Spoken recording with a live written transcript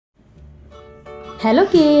Hello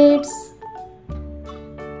kids,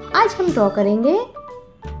 आज हम draw करेंगे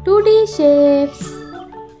 2D shapes.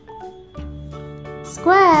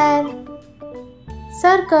 Square,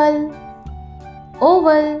 circle,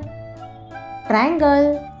 Oval,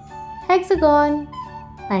 triangle, hexagon,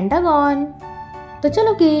 pentagon. तो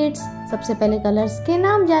चलो किड्स, सबसे पहले कलर्स के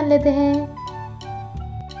नाम जान लेते हैं।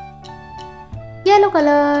 Yellow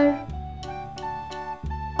colour,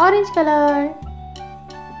 orange colour,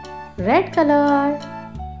 red colour,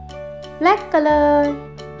 black colour,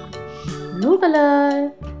 blue colour,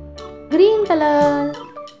 green colour.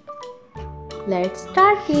 Let's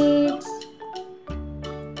start kids.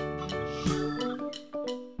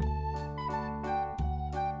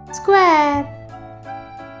 Square,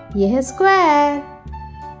 यह है स्क्वायर।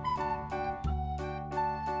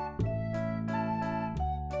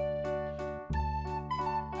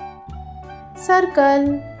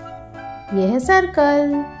 सर्कल, यह है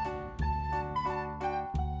सर्कल।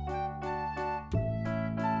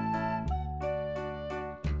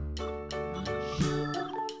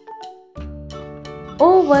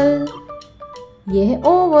 ओवल, यह है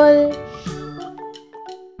ओवल।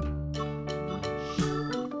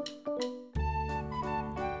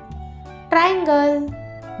 ट्रायंगल,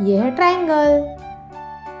 यह है ट्रायंगल।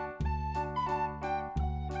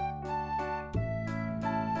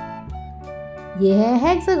 यह है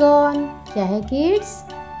हेक्सागन। क्या है किड्स?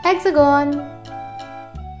 हेक्सागन।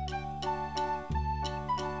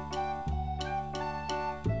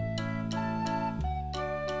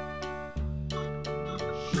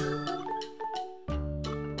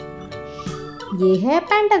 ये है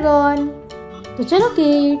पेंटागन। तो चलो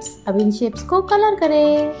किड्स, अब इन शेप्स को कलर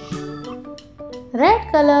करें।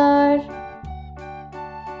 रेड कलर,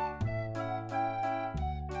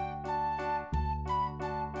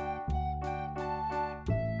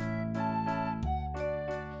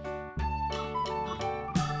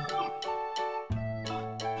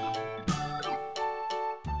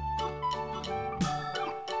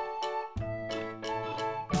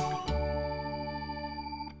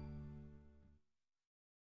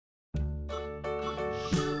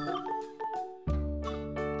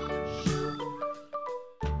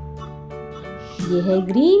 ये है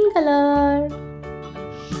green colour,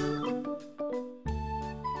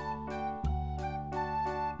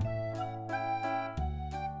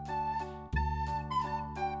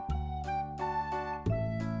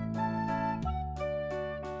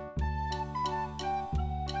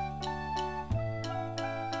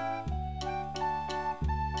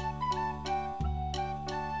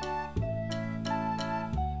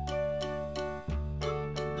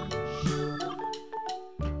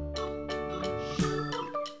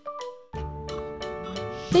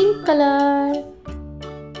 pink colour,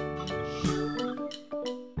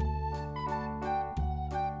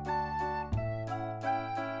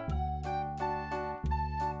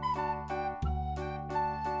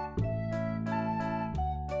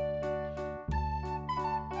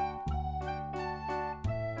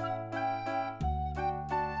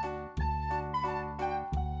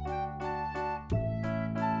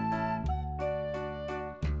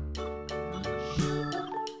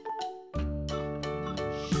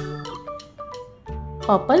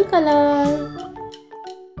 purple colour,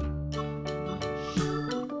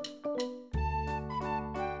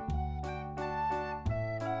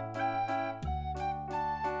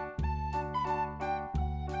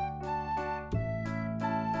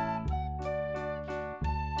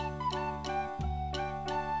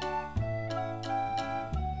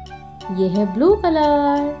 ये है blue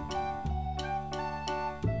colour,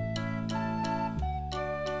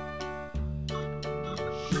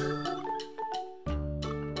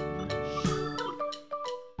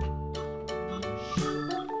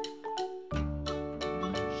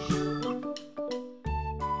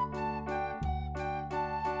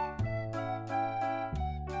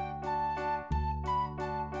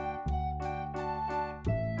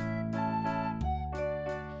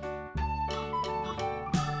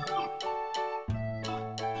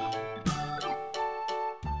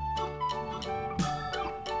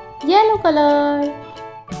 yellow colour,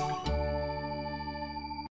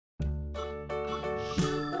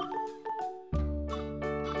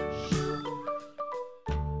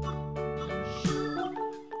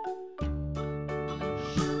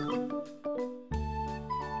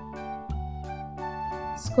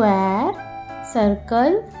 square,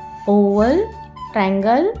 circle, Oval,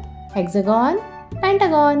 triangle, hexagon,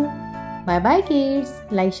 pentagon. Bye by Keats,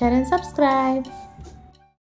 like, share and subscribe.